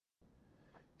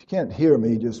can't hear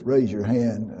me, just raise your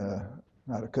hand.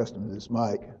 Not accustomed to this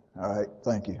mic. All right,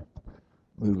 thank you.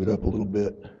 Move it up a little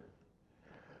bit.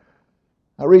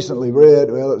 I recently read,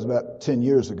 it was about 10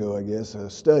 years ago, I guess, a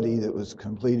study that was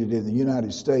completed in the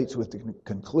United States with the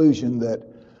conclusion that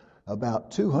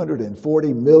about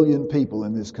 240 million people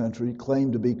in this country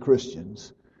claim to be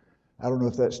Christians. I don't know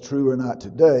if that's true or not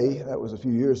today. That was a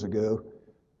few years ago.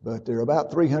 But there are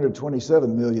about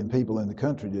 327 million people in the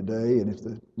country today, and if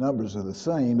the numbers are the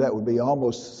same, that would be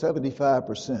almost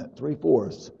 75%,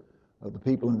 three-fourths of the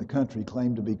people in the country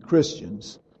claim to be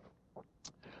Christians.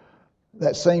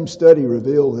 That same study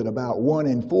revealed that about 1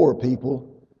 in 4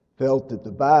 people felt that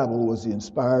the Bible was the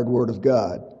inspired Word of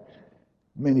God.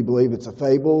 Many believe it's a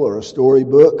fable or a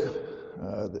storybook,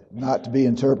 not to be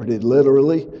interpreted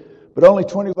literally, but only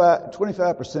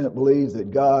 25% believe that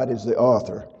God is the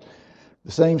author.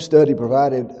 The same study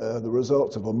provided the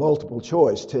results of a multiple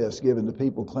choice test given to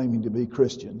people claiming to be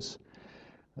Christians.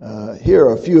 Here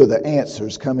are a few of the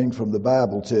answers coming from the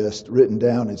Bible test written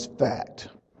down as fact.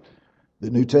 The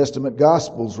New Testament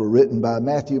Gospels were written by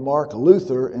Matthew, Mark,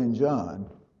 Luther, and John.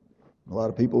 A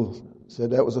lot of people said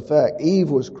that was a fact.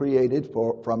 Eve was created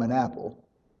from an apple.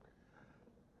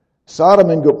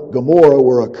 Sodom and Gomorrah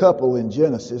were a couple in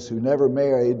Genesis who never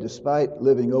married despite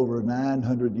living over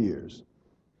 900 years.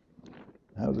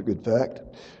 That was a good fact.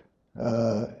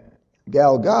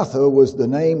 Golgotha was the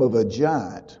name of a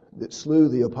giant that slew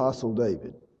the Apostle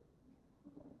David.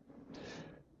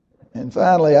 And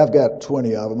finally, I've got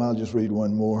 20 of them. I'll just read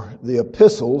one more. The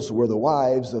epistles were the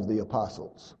wives of the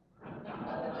apostles.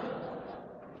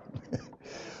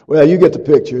 Well, you get the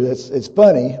picture. It's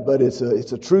funny, but it's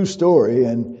a true story,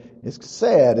 and it's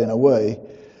sad in a way.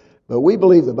 But we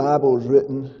believe the Bible was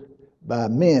written by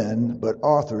men, but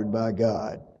authored by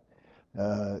God.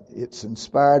 It's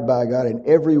inspired by God, and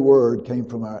every word came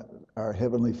from our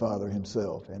Heavenly Father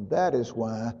Himself. And that is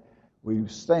why we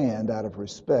stand out of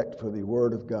respect for the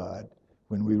Word of God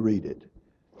when we read it.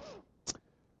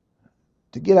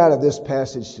 To get out of this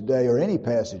passage today, or any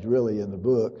passage really in the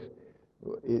book,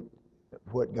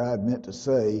 what God meant to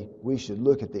say, we should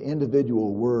look at the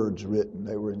individual words written.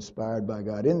 They were inspired by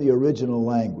God in the original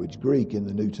language, Greek in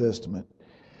the New Testament.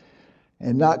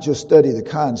 And not just study the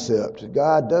concept.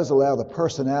 God does allow the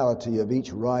personality of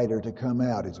each writer to come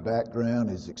out, his background,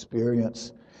 his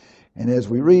experience. And as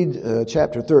we read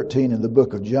chapter 13 in the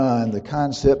book of John, the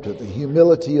concept of the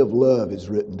humility of love is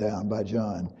written down by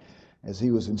John as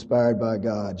he was inspired by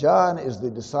God. John is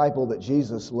the disciple that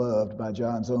Jesus loved by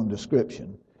John's own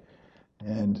description.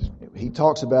 And he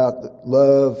talks about the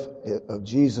love of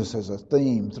Jesus as a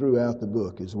theme throughout the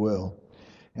book as well.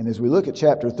 And as we look at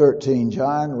chapter 13,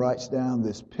 John writes down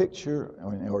this picture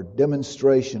or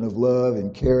demonstration of love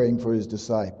and caring for his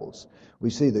disciples.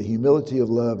 We see the humility of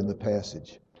love in the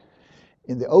passage.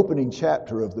 In the opening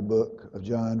chapter of the book of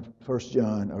John, 1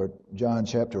 John, or John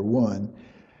chapter 1,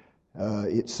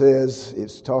 it says,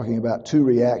 it's talking about two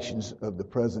reactions of the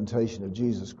presentation of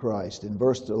Jesus Christ. In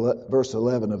verse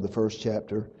 11 of the first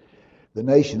chapter, the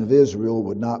nation of Israel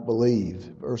would not believe.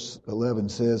 Verse 11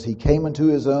 says, He came unto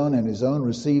His own, and His own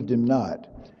received Him not.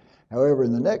 However,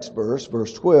 in the next verse,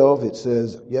 verse 12, it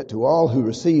says, Yet to all who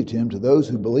received Him, to those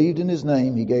who believed in His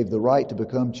name, He gave the right to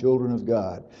become children of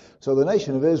God. So the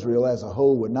nation of Israel as a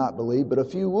whole would not believe, but a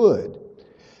few would.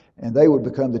 And they would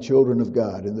become the children of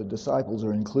God, and the disciples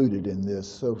are included in this.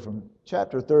 So from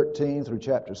chapter 13 through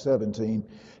chapter 17,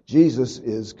 Jesus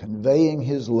is conveying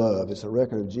His love. It's a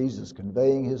record of Jesus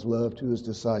conveying His love to His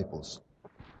disciples.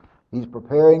 He's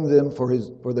preparing them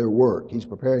for their work. He's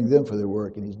preparing them for their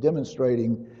work, and He's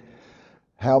demonstrating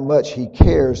how much He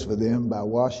cares for them by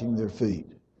washing their feet.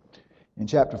 In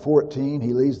chapter 14,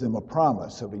 He leaves them a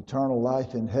promise of eternal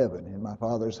life in heaven. In my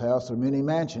Father's house are many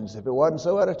mansions. If it wasn't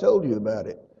so, I'd have told you about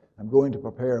it. I'm going to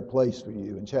prepare a place for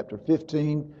you. In chapter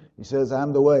 15, He says,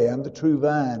 I'm the way, I'm the true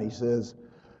vine. He says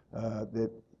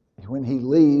that when He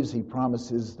leaves, He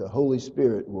promises the Holy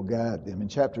Spirit will guide them. In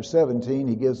chapter 17,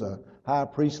 He gives a high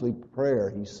priestly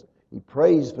prayer. He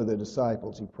prays for the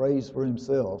disciples. He prays for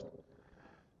Himself.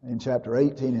 In chapter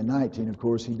 18 and 19, of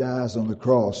course, He dies on the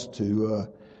cross to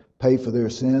pay for their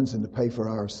sins and to pay for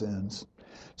our sins.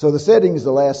 So the setting is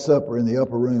the Last Supper in the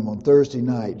upper room on Thursday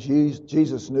night.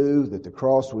 Jesus knew that the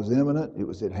cross was imminent. It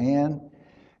was at hand.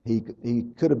 He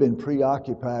could have been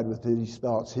preoccupied with these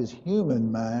thoughts. His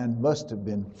human mind must have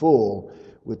been full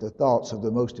with the thoughts of the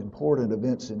most important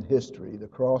events in history. The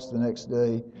cross the next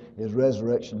day, His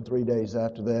resurrection 3 days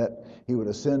after that. He would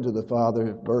ascend to the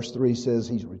Father. Verse 3 says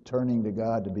He's returning to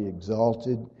God to be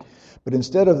exalted. But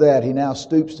instead of that, He now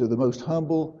stoops to the most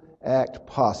humble act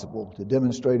possible to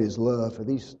demonstrate His love for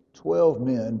these 12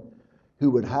 men who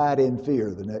would hide in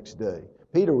fear the next day.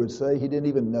 Peter would say he didn't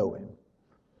even know him.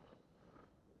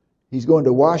 He's going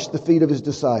to wash the feet of his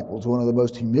disciples, one of the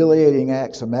most humiliating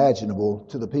acts imaginable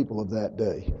to the people of that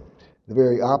day. The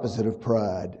very opposite of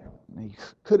pride. He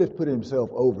could have put himself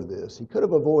over this. He could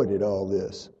have avoided all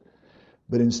this.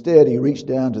 But instead, he reached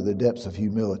down to the depths of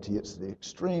humility. It's the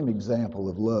extreme example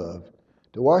of love.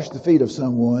 To wash the feet of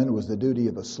someone was the duty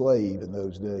of a slave in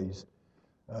those days.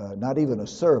 Not even a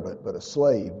servant, but a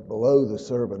slave, below the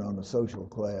servant on the social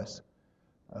class.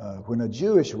 When a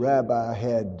Jewish rabbi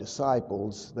had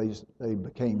disciples, they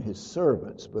became his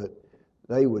servants, but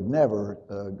they would never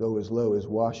go as low as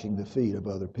washing the feet of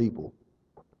other people.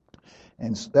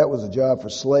 And that was a job for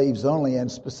slaves only,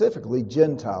 and specifically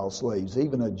Gentile slaves.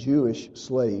 Even a Jewish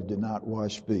slave did not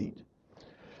wash feet.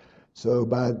 So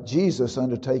by Jesus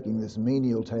undertaking this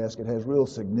menial task, it has real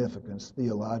significance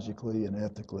theologically and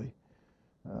ethically.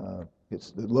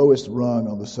 It's the lowest rung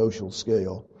on the social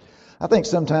scale. I think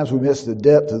sometimes we miss the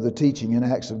depth of the teaching and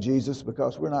acts of Jesus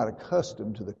because we're not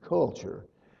accustomed to the culture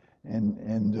and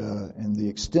the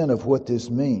extent of what this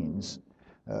means.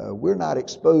 We're not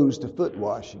exposed to foot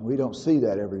washing. We don't see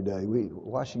that every day.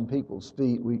 Washing people's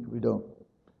feet, we don't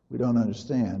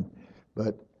understand.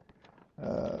 But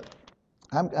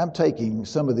I'm taking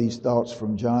some of these thoughts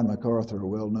from John MacArthur, a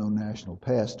well-known national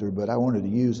pastor, but I wanted to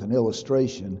use an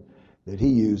illustration that he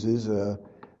uses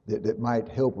that might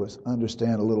help us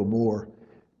understand a little more.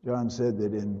 John said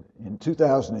that in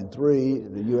 2003,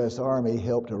 the U.S. Army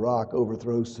helped Iraq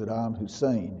overthrow Saddam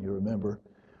Hussein. You remember?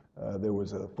 There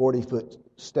was a 40-foot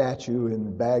statue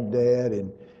in Baghdad,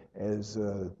 and as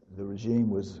the regime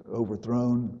was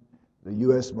overthrown, the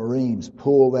U.S. Marines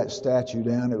pulled that statue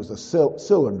down. It was a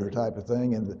cylinder type of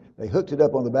thing, and they hooked it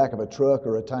up on the back of a truck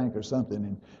or a tank or something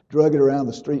and drug it around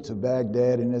the streets of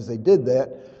Baghdad. And as they did that,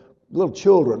 little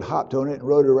children hopped on it and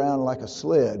rode it around like a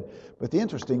sled. But the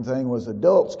interesting thing was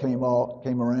adults came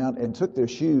around and took their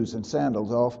shoes and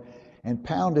sandals off and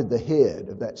pounded the head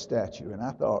of that statue. And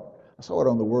I saw it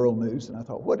on the world news, and I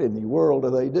thought, what in the world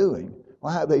are they doing?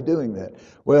 Why are they doing that?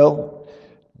 Well,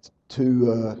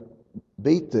 to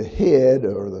beat the head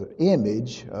or the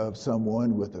image of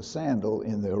someone with a sandal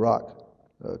in the Iraq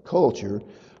culture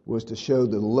was to show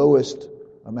the lowest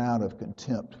amount of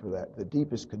contempt for that, the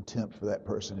deepest contempt for that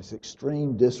person. It's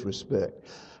extreme disrespect.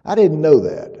 I didn't know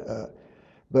that,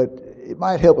 but it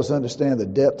might help us understand the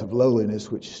depth of lowliness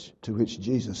to which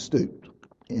Jesus stooped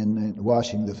in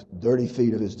washing the dirty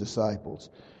feet of his disciples.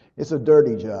 It's a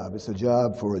dirty job. It's a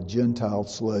job for a Gentile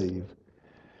slave.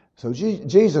 So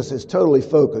Jesus is totally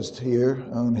focused here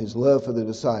on his love for the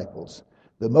disciples.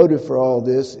 The motive for all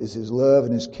this is his love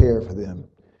and his care for them.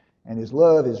 And his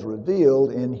love is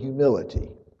revealed in humility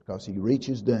because he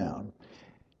reaches down.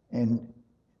 And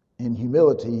in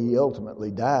humility, he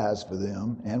ultimately dies for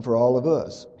them and for all of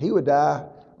us. He would die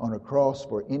on a cross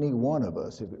for any one of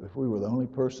us if we were the only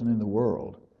person in the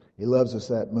world. He loves us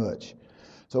that much.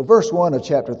 So verse 1 of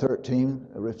chapter 13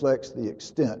 reflects the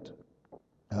extent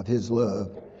of his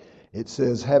love. It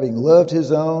says, having loved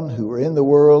his own who were in the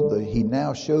world, he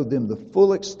now showed them the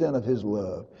full extent of his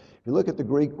love. If you look at the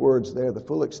Greek words there, the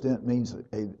full extent means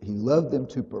he loved them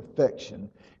to perfection.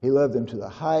 He loved them to the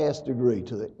highest degree,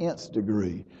 to the nth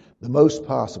degree, the most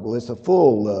possible. It's a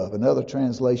full love. Another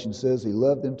translation says he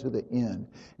loved them to the end.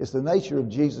 It's the nature of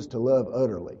Jesus to love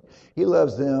utterly. He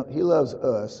loves them, he loves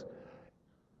us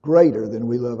greater than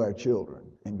we love our children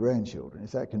and grandchildren,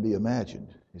 if that can be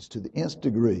imagined. It's to the nth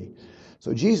degree.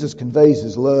 So Jesus conveys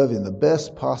his love in the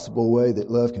best possible way that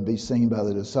love can be seen by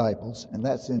the disciples, and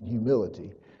that's in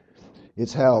humility.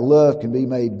 It's how love can be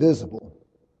made visible.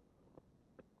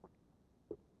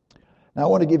 Now I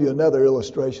want to give you another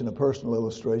illustration, a personal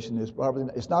illustration.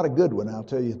 It's not a good one, I'll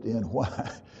tell you at the end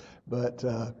why. But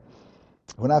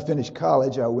when I finished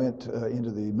college, I went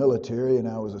into the military, and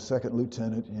I was a second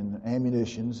lieutenant in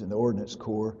ammunitions in the Ordnance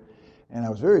Corps. And I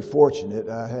was very fortunate.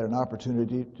 I had an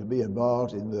opportunity to be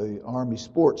involved in the Army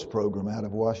sports program out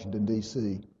of Washington,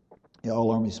 D.C., the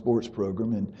All-Army sports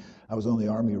program. And I was on the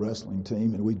Army wrestling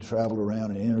team, and we traveled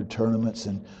around and entered tournaments.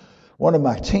 And one of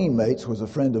my teammates was a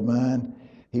friend of mine.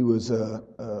 He was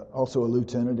also a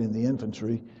lieutenant in the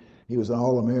infantry. He was an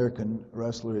All-American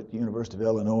wrestler at the University of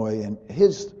Illinois. And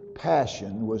his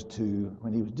passion was to,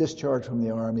 when he was discharged from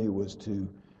the Army, was to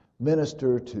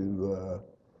minister to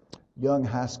young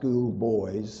high school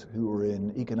boys who were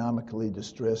in economically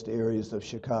distressed areas of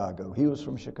Chicago. He was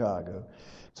from Chicago.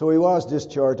 So he was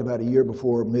discharged about a year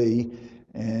before me,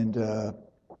 and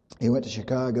he went to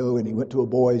Chicago, and he went to a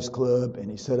boys' club, and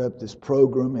he set up this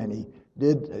program, and he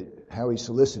did, how he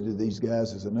solicited these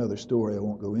guys is another story I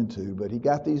won't go into, but he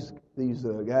got these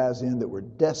guys in that were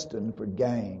destined for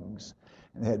gangs.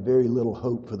 and had very little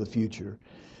hope for the future.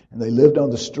 And they lived on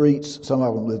the streets. Some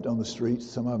of them lived on the streets.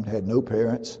 Some of them had no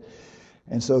parents.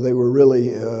 And so they were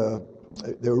really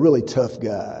tough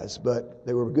guys, but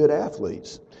they were good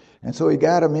athletes. And so he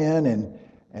got them in,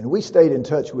 and we stayed in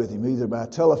touch with him, either by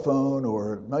telephone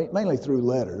or mainly through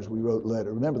letters. We wrote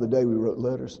letters. Remember the day we wrote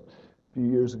letters a few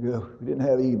years ago? We didn't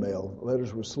have email.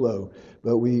 Letters were slow.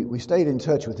 But we stayed in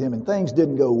touch with him, and things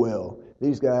didn't go well.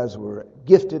 These guys were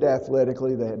gifted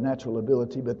athletically. They had natural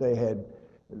ability, but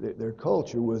their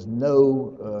culture was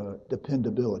no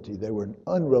dependability. They were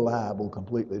unreliable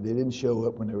completely. They didn't show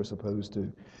up when they were supposed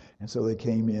to. And so they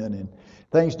came in, and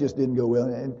things just didn't go well.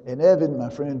 And Evan,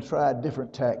 my friend, tried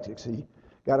different tactics. He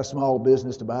got a small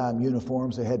business to buy them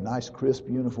uniforms. They had nice, crisp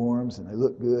uniforms, and they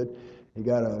looked good. He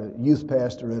got a youth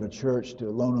pastor at a church to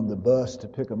loan them the bus to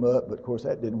pick them up. But, of course,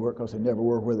 that didn't work because they never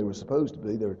were where they were supposed to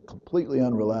be. They were completely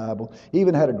unreliable. He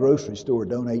even had a grocery store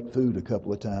donate food a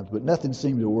couple of times, but nothing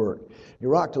seemed to work. He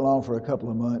rocked along for a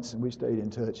couple of months, and we stayed in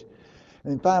touch.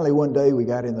 And then finally, one day, we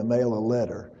got in the mail a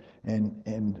letter.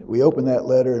 And we opened that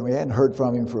letter, and we hadn't heard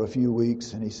from him for a few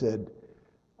weeks. And he said,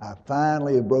 I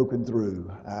finally have broken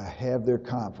through. I have their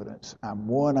confidence. I'm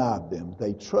one of them.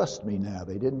 They trust me now.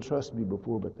 They didn't trust me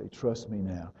before, but they trust me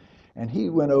now. And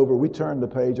he went over, we turned the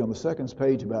page. On the second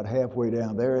page, about halfway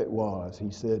down, there it was.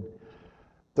 He said,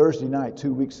 Thursday night,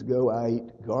 2 weeks ago, I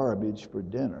ate garbage for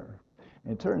dinner.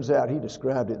 And it turns out, he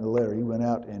described it in the letter. He went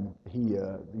out and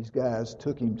these guys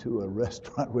took him to a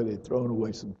restaurant where they'd thrown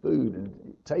away some food and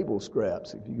table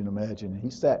scraps, if you can imagine. And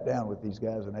he sat down with these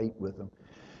guys and ate with them.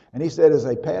 And he said as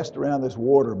they passed around this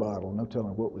water bottle, no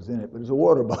telling what was in it, but it was a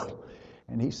water bottle.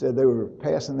 And he said they were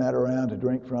passing that around to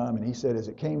drink from. And he said, as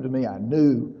it came to me, I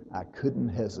knew I couldn't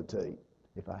hesitate.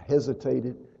 If I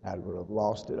hesitated, I would have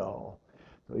lost it all.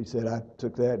 So he said, I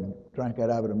took that and drank out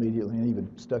of it immediately and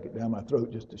even stuck it down my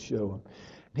throat just to show him.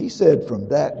 He said from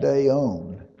that day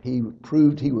on, he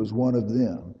proved he was one of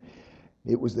them.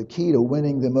 It was the key to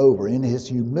winning them over. In his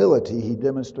humility, he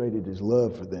demonstrated his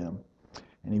love for them.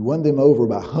 And he won them over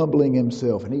by humbling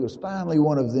himself. And he was finally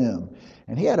one of them.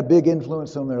 And he had a big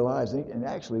influence on their lives. And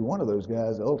actually, one of those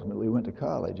guys ultimately went to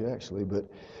college, actually.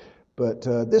 But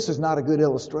this is not a good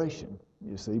illustration,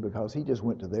 you see, because he just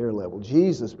went to their level.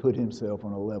 Jesus put himself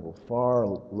on a level far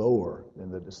lower than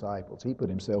the disciples. He put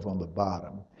himself on the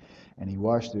bottom, and he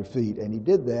washed their feet. And he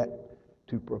did that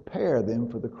to prepare them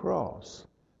for the cross,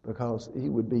 because he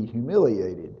would be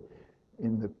humiliated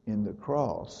in the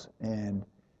cross, and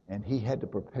he had to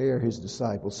prepare his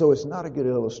disciples. So it's not a good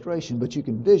illustration, but you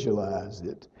can visualize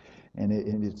it. And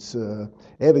it's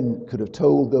Evan could have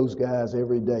told those guys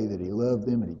every day that he loved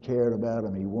them and he cared about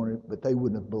them. But they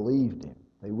wouldn't have believed him.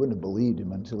 They wouldn't have believed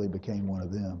him until he became one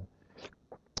of them.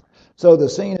 So the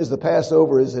scene is the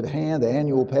Passover is at hand. The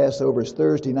annual Passover is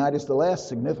Thursday night. It's the last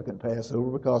significant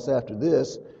Passover, because after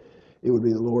this, it would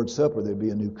be the Lord's Supper. There'd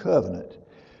be a new covenant.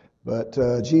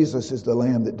 But Jesus is the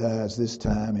Lamb that dies this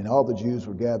time, and all the Jews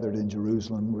were gathered in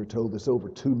Jerusalem. We're told there's over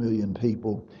 2 million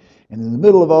people. And in the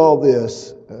middle of all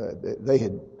this, they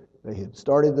had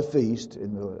started the feast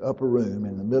in the upper room.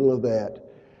 In the middle of that,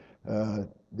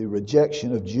 the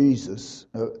rejection of Jesus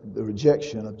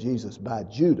by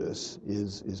Judas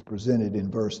is presented in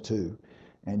verse 2.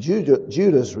 And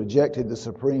Judas rejected the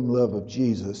supreme love of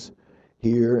Jesus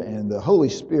here, and the Holy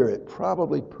Spirit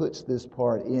probably puts this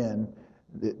part in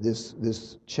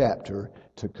this chapter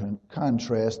to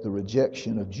contrast the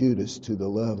rejection of Judas to the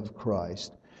love of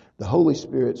Christ. The Holy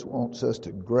Spirit wants us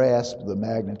to grasp the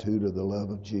magnitude of the love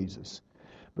of Jesus,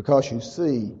 because you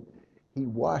see, he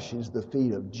washes the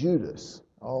feet of Judas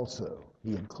also. He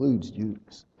includes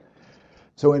Judas.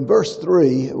 So in verse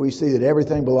 3, we see that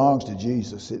everything belongs to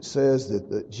Jesus. It says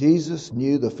that Jesus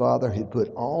knew the Father had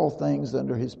put all things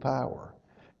under his power.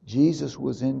 Jesus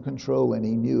was in control, and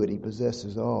he knew it. He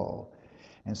possesses all.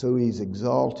 And so he's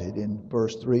exalted in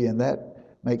verse 3, and that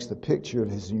makes the picture of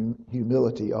his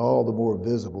humility all the more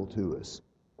visible to us.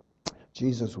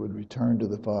 Jesus would return to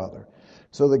the Father.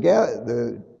 So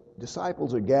the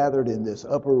disciples are gathered in this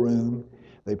upper room.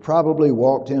 They probably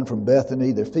walked in from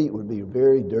Bethany. Their feet would be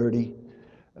very dirty.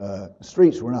 The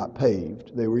streets were not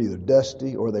paved. They were either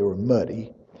dusty or they were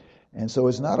muddy. And so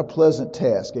it's not a pleasant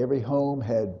task. Every home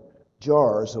had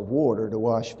jars of water to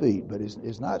wash feet, but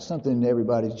it's not something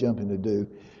everybody's jumping to do.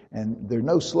 And there are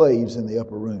no slaves in the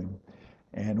upper room.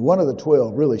 And one of the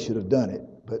 12 really should have done it,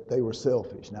 but they were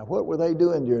selfish. Now, what were they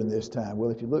doing during this time? Well,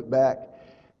 if you look back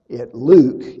at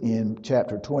Luke in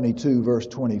chapter 22, verse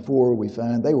 24, we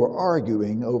find they were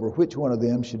arguing over which one of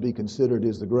them should be considered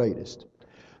as the greatest.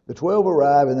 The 12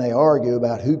 arrive and they argue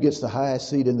about who gets the highest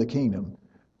seat in the kingdom.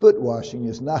 Foot washing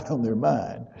is not on their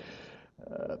mind.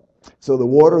 So the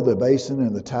water, the basin,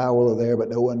 and the towel are there, but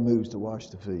no one moves to wash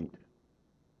the feet.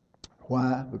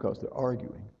 Why? Because they're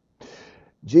arguing.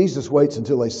 Jesus waits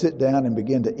until they sit down and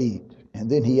begin to eat, and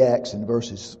then he acts in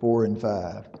verses 4 and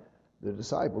 5. The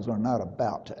disciples are not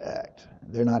about to act.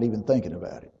 They're not even thinking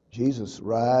about it. Jesus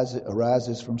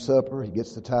arises from supper. He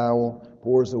gets the towel,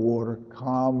 pours the water,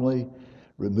 calmly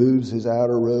removes his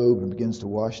outer robe, and begins to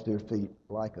wash their feet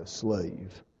like a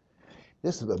slave.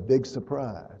 This is a big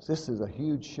surprise. This is a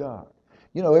huge shock.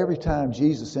 You know, every time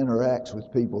Jesus interacts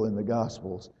with people in the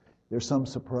Gospels, there's some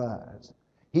surprise.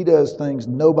 He does things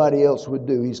nobody else would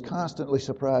do. He's constantly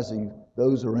surprising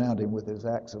those around him with his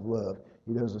acts of love.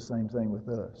 He does the same thing with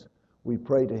us. We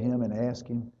pray to him and ask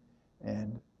him,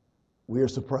 and we are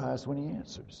surprised when he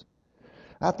answers.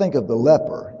 I think of the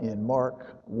leper in Mark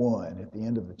 1 at the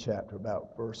end of the chapter,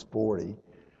 about verse 40.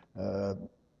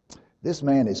 This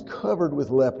man is covered with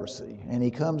leprosy, and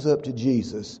he comes up to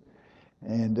Jesus.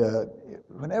 And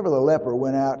whenever the leper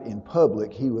went out in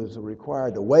public, he was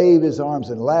required to wave his arms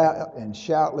and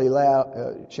shout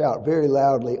very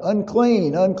loudly,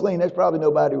 "Unclean, unclean." There's probably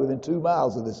nobody within 2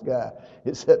 miles of this guy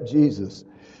except Jesus.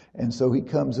 And so he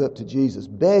comes up to Jesus,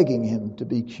 begging him to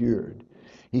be cured.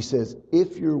 He says,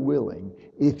 "If you're willing,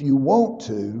 if you want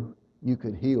to, you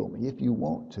could heal me. If you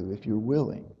want to, if you're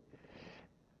willing."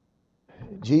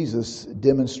 Jesus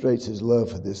demonstrates his love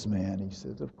for this man. He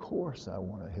says, "Of course I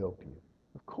want to help you.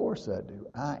 Of course I do.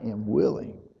 I am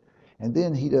willing." And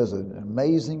then he does an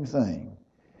amazing thing.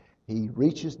 He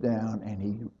reaches down and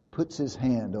he puts his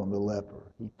hand on the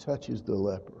leper. He touches the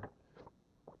leper.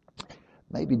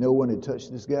 Maybe no one had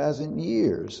touched this guy in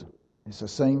years. It's the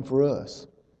same for us.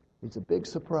 It's a big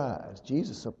surprise.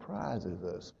 Jesus surprises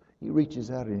us. He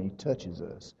reaches out and he touches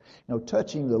us. You know,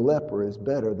 touching the leper is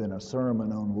better than a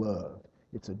sermon on love.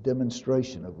 It's a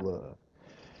demonstration of love.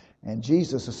 And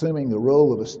Jesus, assuming the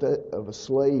role of a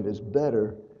slave, is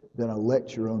better than a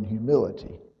lecture on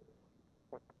humility.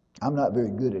 I'm not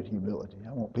very good at humility.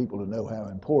 I want people to know how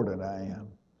important I am.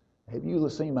 Have you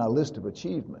seen my list of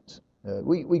achievements?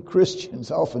 We Christians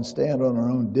often stand on our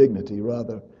own dignity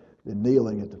rather than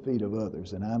kneeling at the feet of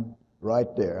others. And I'm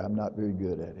right there. I'm not very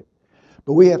good at it.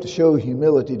 But we have to show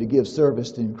humility to give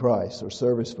service in Christ, or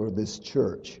service for this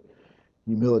church.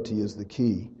 Humility is the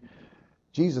key.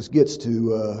 Jesus gets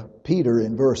to Peter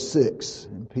in verse 6,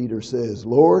 and Peter says,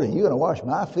 "Lord, are you going to wash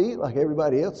my feet like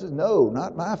everybody else's?" "No,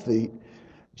 not my feet."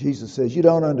 Jesus says, "You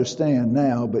don't understand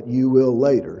now, but you will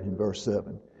later," in verse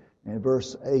 7. And in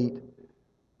verse 8,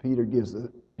 Peter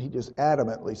he just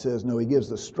adamantly says no. He gives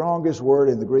the strongest word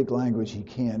in the Greek language he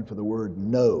can for the word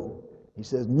no. He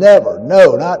says, "Never,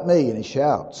 no, not me," and he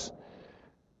shouts.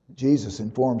 Jesus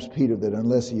informs Peter that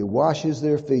unless he washes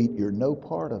their feet, you're no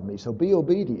part of me. So be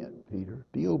obedient, Peter.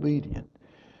 Be obedient.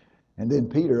 And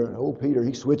then old Peter,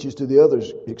 he switches to the other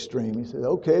extreme. He says,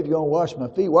 "Okay, if you're going to wash my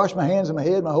feet, wash my hands and my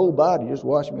head, my whole body. Just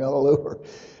wash me all over."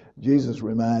 Jesus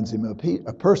reminds him,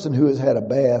 a person who has had a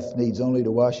bath needs only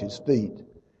to wash his feet.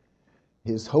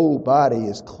 His whole body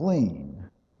is clean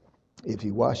if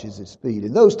he washes his feet.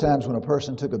 In those times when a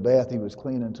person took a bath, he was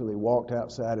clean until he walked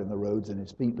outside in the roads and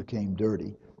his feet became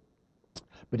dirty.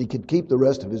 But he could keep the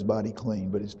rest of his body clean,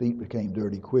 but his feet became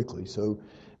dirty quickly. So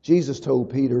Jesus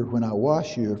told Peter, "When I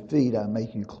wash your feet, I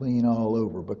make you clean all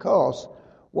over," because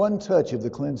one touch of the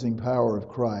cleansing power of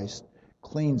Christ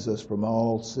cleans us from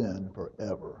all sin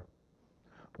forever.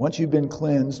 Once you've been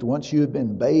cleansed, once you have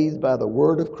been bathed by the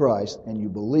word of Christ and you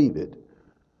believe it,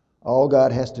 all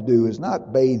God has to do is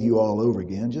not bathe you all over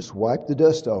again, just wipe the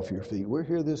dust off your feet. We're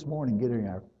here this morning getting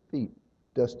our feet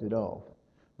dusted off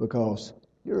because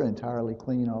you're entirely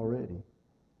clean already.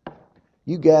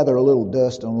 You gather a little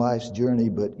dust on life's journey,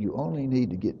 but you only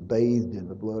need to get bathed in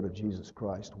the blood of Jesus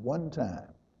Christ one time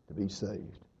to be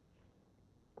saved.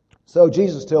 So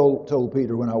Jesus told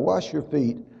Peter, "When I wash your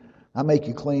feet, I make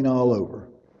you clean all over."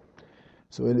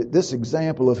 So this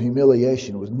example of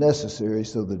humiliation was necessary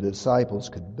so the disciples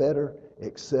could better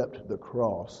accept the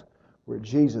cross, where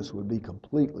Jesus would be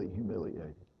completely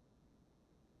humiliated.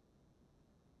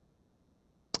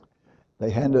 They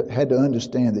had to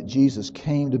understand that Jesus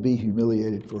came to be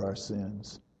humiliated for our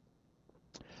sins.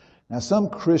 Now, some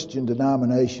Christian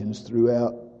denominations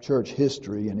throughout church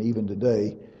history and even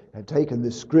today have taken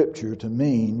this scripture to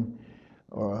mean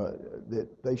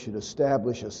that they should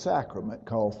establish a sacrament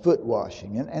called foot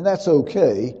washing. And that's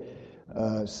okay,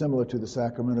 similar to the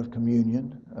sacrament of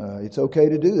communion. It's okay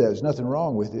to do that. There's nothing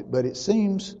wrong with it. But it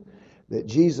seems that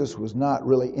Jesus was not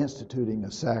really instituting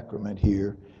a sacrament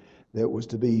here that was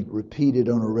to be repeated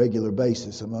on a regular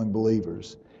basis among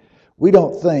believers. We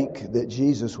don't think that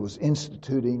Jesus was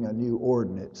instituting a new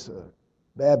ordinance,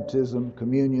 baptism,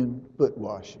 communion, foot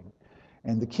washing.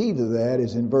 And the key to that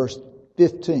is in verse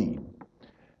 15.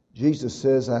 Jesus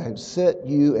says, I have set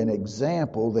you an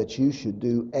example that you should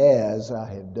do as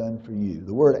I have done for you.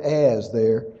 The word as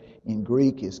there in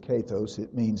Greek is kathos.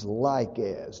 It means like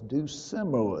as. Do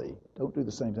similarly. Don't do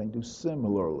the same thing. Do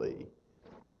similarly.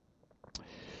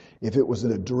 If it was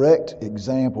a direct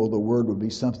example, the word would be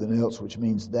something else, which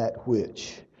means that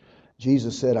which.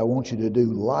 Jesus said, I want you to do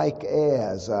like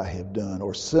as I have done,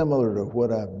 or similar to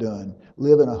what I've done.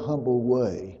 Live in a humble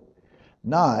way.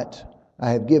 Not,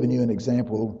 I have given you an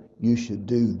example, you should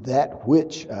do that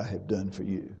which I have done for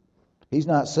you. He's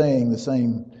not saying do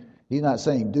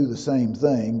the same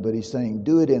thing, but he's saying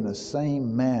do it in the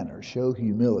same manner. Show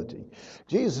humility.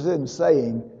 Jesus isn't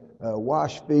saying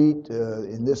wash feet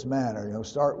in this manner.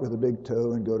 Start with the big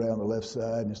toe and go down the left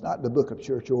side. And it's not the book of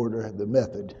church order, the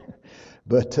method.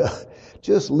 But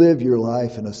just live your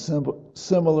life in a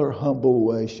similar, humble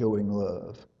way, showing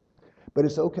love. But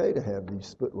it's okay to have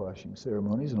these foot washing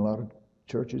ceremonies, and a lot of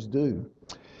churches do.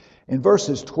 In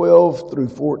verses 12 through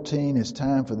 14, it's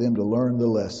time for them to learn the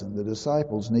lesson. The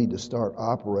disciples need to start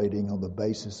operating on the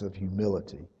basis of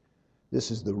humility.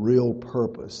 This is the real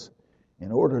purpose.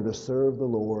 In order to serve the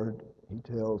Lord, he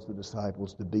tells the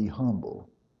disciples to be humble.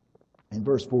 In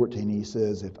verse 14, he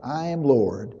says, if I am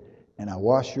Lord and I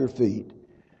wash your feet,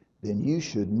 then you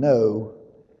should know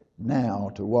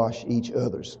now to wash each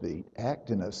other's feet. Act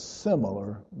in a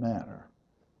similar manner.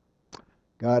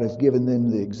 God has given them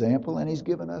the example, and he's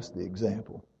given us the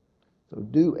example. So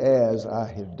do as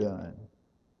I have done.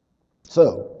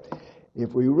 So,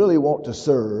 if we really want to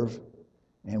serve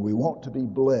and we want to be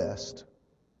blessed,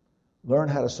 learn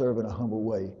how to serve in a humble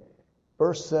way.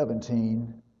 Verse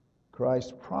 17,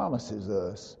 Christ promises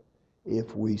us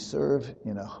if we serve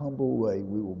in a humble way,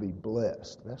 we will be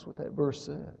blessed. That's what that verse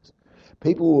says.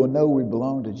 People will know we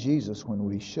belong to Jesus when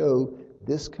we show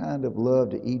this kind of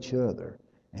love to each other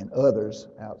and others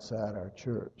outside our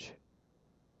church.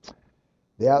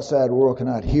 The outside world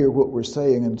cannot hear what we're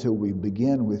saying until we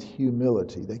begin with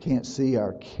humility. They can't see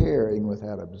our caring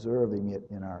without observing it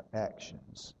in our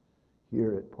actions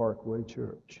here at Parkway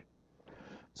Church.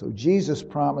 So Jesus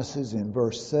promises in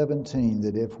verse 17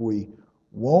 that if we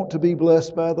want to be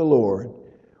blessed by the Lord,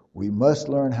 we must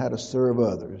learn how to serve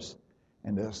others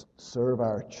and to serve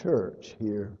our church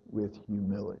here with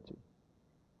humility.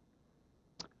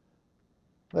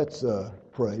 Let's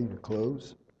pray to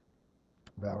close.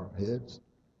 Bow our heads.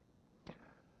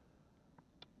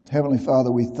 Heavenly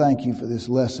Father, we thank you for this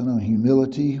lesson on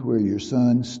humility where your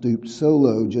Son stooped so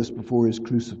low just before his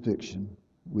crucifixion.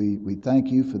 We thank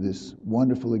you for this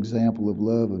wonderful example of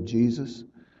love of Jesus.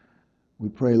 We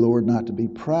pray, Lord, not to be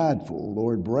prideful.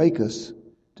 Lord, break us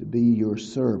to be your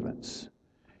servants,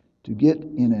 to get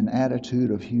in an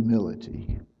attitude of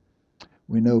humility.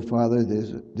 We know, Father,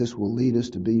 this will lead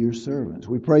us to be your servants.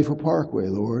 We pray for Parkway,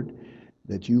 Lord,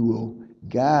 that you will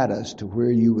guide us to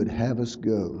where you would have us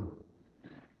go.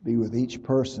 Be with each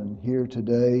person here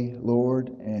today, Lord,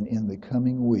 and in the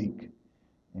coming week.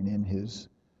 And in his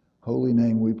holy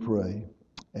name we pray.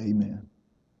 Amen.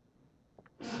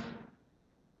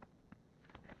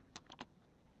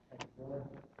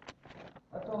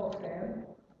 Let's all stand.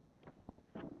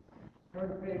 Turn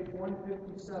to page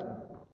 157.